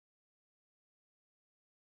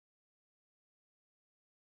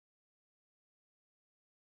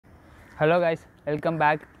Hello guys, welcome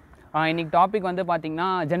back. இன்னைக்கு topic வந்து பார்த்தீங்கன்னா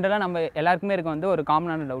ஜென்ரலாக நம்ம எல்லாருக்குமே இருக்க வந்து ஒரு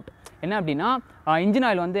காமனான டவுட் என்ன அப்படின்னா இன்ஜின்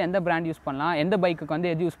ஆயில் வந்து எந்த பிராண்ட் யூஸ் பண்ணலாம், எந்த பைக்குக்கு வந்து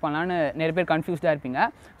எது யூஸ் பண்ணலான்னு நிறைய பேர் கன்ஃபியூஸ்டாக இருப்பீங்க.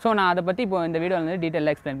 ஸோ நான் அதை பற்றி இப்போ இந்த வீடியோவில் வந்து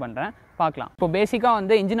டீட்டெயிலாக எக்ஸ்பிளைன் பண்ணுறேன், பார்க்கலாம். இப்போ பேசிக்காக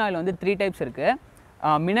வந்து இன்ஜின் ஆயில் வந்து 3 டைப்ஸ் இருக்குது.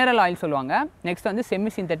 மினரல் ஆயில் சொல்லுவாங்க, நெக்ஸ்ட் வந்து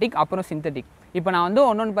செமி சிந்தட்டிக், அப்புறம் சிந்தட்டிக். இப்போ நான் வந்து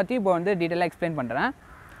ஒன்று பற்றி இப்போ வந்து டீட்டெயிலாக எக்ஸ்பிளைன் பண்ணுறேன்.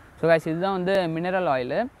 ஸோ guys, இதுதான் வந்து மினரல்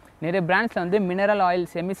ஆயில். நிறைய பிராண்ட்ஸில் வந்து மினரல் ஆயில்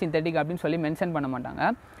செமி சிந்தட்டிக் அப்படின்னு சொல்லி மென்ஷன் பண்ண மாட்டாங்க.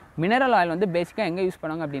 மினரல் ஆயில் வந்து பேசிக்காக எங்கே யூஸ்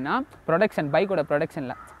பண்ணுவாங்க அப்படின்னா ப்ரொடக்ஷன், பைக்கோட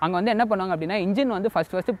ப்ரொடக்ஷனில். அங்கே வந்து என்ன பண்ணுவாங்க அப்படின்னா இன்ஜின் வந்து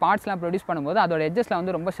ஃபஸ்ட்டு பார்ட்ஸ்லாம் ப்ரொடியூஸ் பண்ணும்போது அதோட எட்ஜஸில்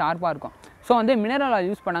வந்து ரொம்ப ஷார்ப்பாக இருக்கும். ஸோ வந்து மினரல் ஆயில்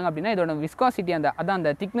யூஸ் பண்ணாங்க அப்படின்னா இதோட விஸ்காசிட்டி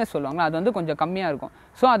அந்த திக்னஸ் சொல்லுவாங்க, அது வந்து கொஞ்சம் கம்மியாக இருக்கும்.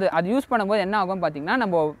 ஸோ அது யூஸ் பண்ணும்போது என்ன ஆகும் பார்த்தீங்கன்னா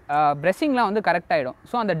நம்ம ப்ரெஷிங்லாம் வந்து கரெக்ட் ஆகிடும்.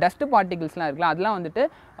 ஸோ அந்த டஸ்ட் பார்ட்டிகல்ஸ்லாம் இருக்குல்ல, அதெல்லாம் வந்துட்டு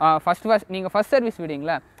நீங்கள் ஃபஸ்ட் சர்வீஸ்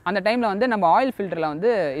விடுறீங்களா அந்த டைமில் வந்து நம்ம ஆயில் ஃபில்டரில் வந்து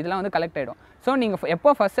இதெல்லாம் வந்து கலெக்ட் ஆகிடும். ஸோ நீங்கள் எப்போ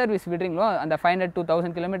ஃபஸ்ட் சர்வீஸ் விடுறீங்களோ அந்த 500 to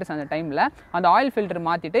 1000 கிலோமீட்டர்ஸ் அந்த டைமில் அந்த ஆயில் ஃபில்டர்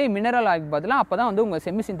மாற்றிட்டு மினரல் ஆயிலுக்கு பதிலாக அப்போ தான் வந்து உங்கள்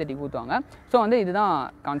செமி சிந்தட்டிக் ஊற்றுவாங்க. ஸோ வந்து இதுதான்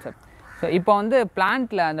கான்செப்ட். ஸோ இப்போ வந்து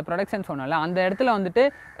பிளான்ட்டில் அந்த ப்ரொடக்ஷன் சொன்னால அந்த இடத்துல வந்துட்டு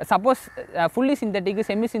சப்போஸ் ஃபுல்லி சிந்தட்டிக்கு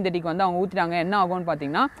செமி சிந்தட்டிக் வந்து அவங்க ஊற்றிட்டாங்க, என்ன ஆகும்னு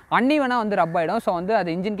பார்த்தீங்கன்னா அன்னிவனாக வந்து ரப் ஆகிடும். ஸோ வந்து அது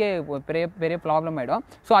இன்ஜின்கே பெரிய ப்ராப்ளம் ஆகிடும்.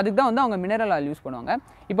 ஸோ அதுக்கு தான் வந்து அவங்க மினரல் ஆயில் யூஸ் பண்ணுவாங்க.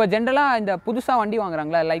 இப்போ ஜென்ரலாக இந்த புதுசாக வண்டி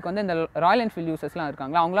வாங்குறாங்களா, லைக் வந்து இந்த ராயல் என்ஃபீல்டு யூசர்ஸ்லாம்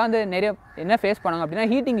இருக்காங்களா, அவங்களாம் வந்து நிறைய என்ன ஃபேஸ் பண்ணுவாங்க அப்படின்னா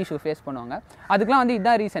ஹீட்டிங் இஷ்யூ ஃபேஸ் பண்ணுவாங்க. அதுக்கெலாம் வந்து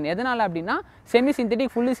இதுதான் ரீசன். எதனால் அப்படின்னா செமி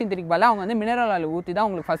சிந்தட்டிக் ஃபுல்லி சிந்தட்டிக் பதிலாக அவங்க வந்து மினரல் ஆயில் ஊற்றி தான்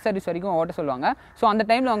உங்களுக்கு ஃபஸ்ட் சர்வீஸ் வரைக்கும் ஓட்ட சொல்லுவாங்க. ஸோ அந்த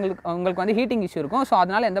டைமில் உங்களுக்கு வந்து ஹீட்டிங் இஷ்யூ இருக்கும். ஸோ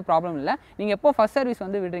அதனால் எந்த ப்ராப்ளம் இல்லை. நீங்கள் எப்போ ஃபஸ்ட் சர்வீஸ்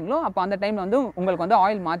வந்து விடுறீங்களோ அப்போ அந்த டைமில் வந்து உங்களுக்கு வந்து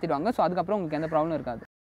ஆயில் மாற்றிடுவாங்க. ஸோ அதுக்கப்புறம் உங்களுக்கு எந்த ப்ராப்ளம் இருக்காது.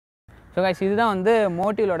 ஸோ கைஸ், இதுதான் வந்து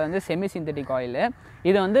மோட்டிலோட வந்து செமி சிந்தட்டிக் ஆயில்.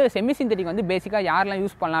 இது வந்து செமி சிந்தட்டிக் வந்து பேசிக்காக யாரெல்லாம்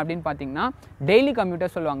யூஸ் பண்ணலாம் அப்படின்னு பார்த்தீங்கன்னா டெய்லி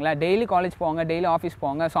கம்யூட்டர் சொல்லுவாங்களே, டெய்லி காலேஜ் போவாங்க, டெய்லி ஆஃபீஸ்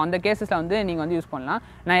போவாங்க. ஸோ அந்த கேஸஸில் வந்து நீங்கள் வந்து யூஸ் பண்ணலாம்.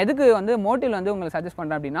 நான் எதுக்கு வந்து மோட்டில் வந்து உங்களுக்கு சஜஸ்ட்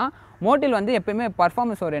பண்ணுறேன் அப்படின்னா மோட்டில் வந்து எப்போயுமே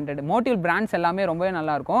பர்ஃபார்மன்ஸ் ஓரியன்டட். மோட்டில் பிராண்ட்ஸ் எல்லாமே ரொம்பவே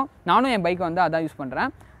நல்லாயிருக்கும். நானும் என் பைக்கை வந்து அதான் யூஸ்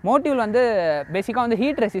பண்ணுறேன். மோட்டில் வந்து பேசிக்காக வந்து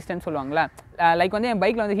ஹீட் ரெசிஸ்டன்ஸ் சொல்லுவாங்களே, லைக் வந்து என்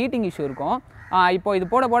பைக்கில் வந்து ஹீட்டிங் இஷ்யூ இருக்கும். இப்போ இது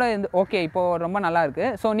போட ஓகே இப்போது ரொம்ப நல்லா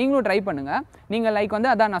இருக்குது. ஸோ நீங்களும் ட்ரை பண்ணுங்கள். நீங்கள் லைக் வந்து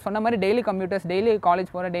அதான் நான் சொன்ன மாதிரி டெய்லி கம்யூட்டர்ஸ், டெய்லி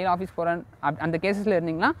காலேஜ் போகிறேன், டெய்லி ஆஃபீஸ் போகிறேன் அந்த கேஸஸில்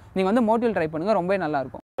இருந்தீங்கன்னா நீங்கள் வந்து மோட்டில் ட்ரை பண்ணுங்கள், ரொம்ப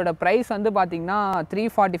நல்லாயிருக்கும். இதோட ப்ரைஸ் வந்து பார்த்தீங்கன்னா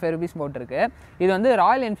 345 rupees போட்டிருக்கு. இது வந்து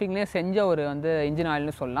ராயல் என்ஃபீல்ட்லேயே செஞ்ச ஒரு வந்து இன்ஜின்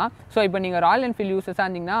ஆயில்னு சொல்லலாம். ஸோ இப்போ நீங்கள் ராயல் என்ஃபீல்டு யூஸஸாக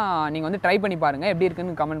இருந்தீங்கன்னா நீங்கள் வந்து ட்ரை பண்ணி பாருங்கள், எப்படி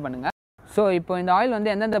இருக்குன்னு கமெண்ட் பண்ணுங்கள். ஸோ இப்போ இந்த ஆயில் வந்து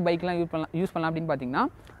எந்தெந்த பைக்லாம் யூஸ் பண்ணலாம் அப்படின்னு பார்த்தீங்கன்னா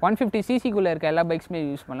 150cc இருக்க எல்லா பைக்ஸுமே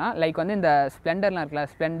யூஸ் பண்ணலாம். லைக் வந்து இந்த ஸ்ப்ளெண்டர்லாம் இருக்குல்ல,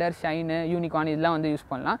 ஸ்ப்ளெண்டர், ஷைனு, யூனிகார்ன் இதெல்லாம் வந்து யூஸ்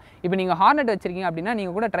பண்ணலாம். இப்போ நீங்கள் ஹார்னட் வச்சிருக்கீங்க அப்படின்னா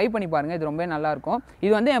நீங்கள் கூட ட்ரை பண்ணி பாருங்கள், இது ரொம்ப நல்லாயிருக்கும்.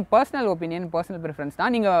 இது வந்து என் பர்சனல் ஒப்பீனியன், பர்சனல் ப்ரிஃபரன்ஸ்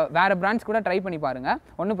தான். நீங்கள் வேறு பிராண்ட்ஸ் கூட ட்ரை பண்ணி பாருங்கள்,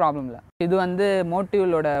 ஒன்றும் ப்ராப்ளம் இல்லை. இது வந்து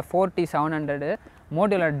மோட்டிலோட 4T700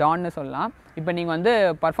 மோட்டிலோட டான்னு சொல்லலாம். இப்போ நீங்கள் வந்து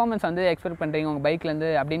பர்ஃபார்மன்ஸ் வந்து எக்ஸ்பெக்ட் பண்ணுறீங்க உங்கள் பைக்லேருந்து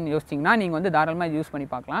அப்படின்னு யோசிச்சிங்கன்னா நீங்கள் வந்து தாராளமாக யூஸ் பண்ணி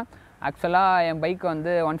பார்க்கலாம். ஆக்சுவலாக என் பைக்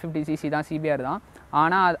வந்து 150cc தான், சிபிஆர் தான்.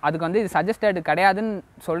 ஆனால் அதுக்கு வந்து இது சஜஸ்டட் கிடையாதுன்னு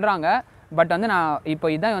சொல்கிறாங்க. பட் வந்து நான் இப்போ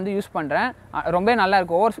இதான் வந்து யூஸ் பண்ணுறேன். ரொம்ப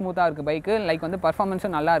நல்லாயிருக்கு, ஓவர் ஸ்மூத்தாக இருக்குது பைக்கு. லைக் வந்து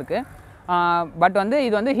பர்ஃபார்மன்ஸும் நல்லாயிருக்கு. பட் வந்து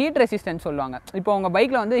இது வந்து ஹீட் ரெசிஸ்டன்ஸ் சொல்லுவாங்க. இப்போ உங்கள்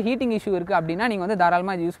பைக்கில் வந்து ஹீட்டிங் இஷ்யூ இருக்குது அப்படின்னா நீங்கள் வந்து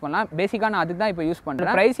தாராளமாக இது யூஸ் பண்ணலாம். பேசிக்காக நான் அதுக்கு தான் இப்போ யூஸ்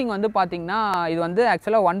பண்ணுறேன். ப்ரைஸிங் வந்து பார்த்தீங்கன்னா இது வந்து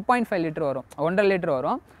ஆக்சுவலாக 1.5 லிட்டர் வரும், 1.5 லிட்டர்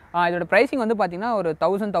வரும். இதோட ப்ரைஸிங் வந்து பார்த்தீங்கன்னா ஒரு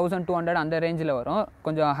 1000-1200 அந்த ரேஞ்சில் வரும்.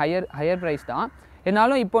 கொஞ்சம் ஹையர் ப்ரைஸ் தான்.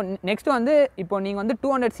 இருந்தாலும் இப்போ நெக்ஸ்ட் வந்து இப்போ நீங்கள் வந்து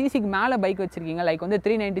 200cc மேலே பைக் வச்சுருக்கீங்க, லைக் வந்து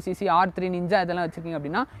 390cc R3 நிஞ்சா இதெல்லாம் வச்சுருக்கீங்க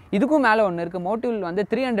அப்படின்னா இதுக்கும் மேலே ஒன்று இருக்குது, மோட்டில் வந்து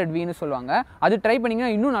 300Vன்னு சொல்லுவாங்க. அது ட்ரை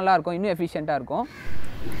பண்ணிங்கன்னா இன்னும் நல்லாயிருக்கும், இன்னும் எஃபிஷியண்ட்டாக இருக்கும்.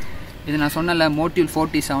 இது நான் சொன்னல மோட்டில்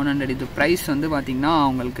 4T700, இது ப்ரைஸ் வந்து பார்த்திங்கன்னா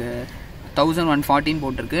உங்களுக்கு 1114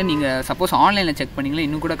 போட்டிருக்கு. நீங்கள் சப்போஸ் ஆன்லைனில் செக் பண்ணிங்கன்னா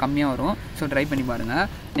இன்னும் கூட கம்மியாக வரும். ஸோ ட்ரை பண்ணி பாருங்கள்.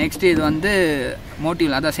 நெக்ஸ்ட் இது வந்து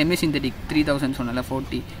மோட்டில் அதான் செமி சிந்தட்டிக் 3000 சொன்னல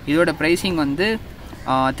 40, இதோட ப்ரைஸிங் வந்து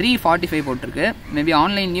 345 போட்டிருக்கு. மேபி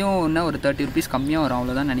ஆன்லைன்லேயும் இன்னும் ஒரு 30 rupees கம்மியாக வரும்,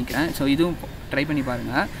 அவ்வளோதான் நினைக்கிறேன். ஸோ இதுவும் ட்ரை பண்ணி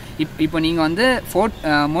பாருங்கள். இப்போ நீங்கள் வந்து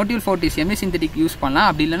மோட்டில் 40 செமி சிந்தட்டிக் யூஸ் பண்ணலாம்,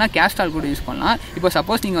 அப்படி இல்லைனா கேஸ்டால் கூட யூஸ் பண்ணலாம். இப்போ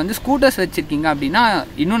சப்போஸ் நீங்கள் வந்து ஸ்கூட்டர்ஸ் வச்சுருக்கீங்க அப்படின்னா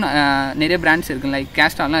இன்னும் நிறைய பிராண்ட்ஸ் இருக்குது, லைக்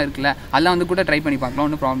கேஸ்டால்லாம் இருக்குல்ல, அதெல்லாம் வந்து கூட ட்ரை பண்ணி பார்க்கலாம்,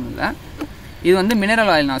 ஒன்றும் ப்ராப்ளம் இல்லை. இது வந்து மினரல்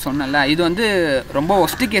ஆயில் நான் சொன்னேன்ல, இது வந்து ரொம்ப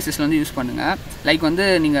ஒஸ்ட் கேஸஸில் வந்து யூஸ் பண்ணுங்கள். லைக் வந்து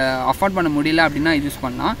நீங்கள் அஃபோர்ட் பண்ண முடியல அப்படின்னா இது யூஸ்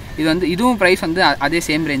பண்ணலாம். இது வந்து இதுவும் ப்ரைஸ் வந்து அதே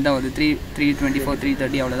சேம் ரேஞ்ச் தான் வருது, 324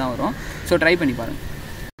 330 அவ்வளோ தான் வரும். ஸோ ட்ரை பண்ணி பாருங்கள்.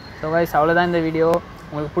 ஸோ கைஸ், அவ்வளோதான் இந்த வீடியோ.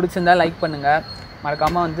 உங்களுக்கு பிடிச்சிருந்தா லைக் பண்ணுங்கள்,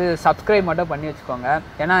 மறக்காமல் வந்து சப்ஸ்கிரைப் மட்டும் பண்ணி வச்சுக்கோங்க.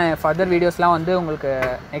 ஏன்னா ஃபர்தர் வீடியோஸ்லாம் வந்து உங்களுக்கு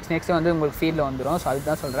நெக்ஸ்ட் வந்து உங்களுக்கு ஃபீல்டில் வந்துடும். ஸோ அதுக்கு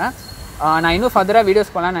தான் சொல்கிறேன். நான் இன்னும் ஃபர்தராக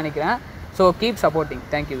வீடியோஸ் பண்ணலான்னு நினைக்கிறேன். So keep supporting.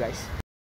 Thank you guys.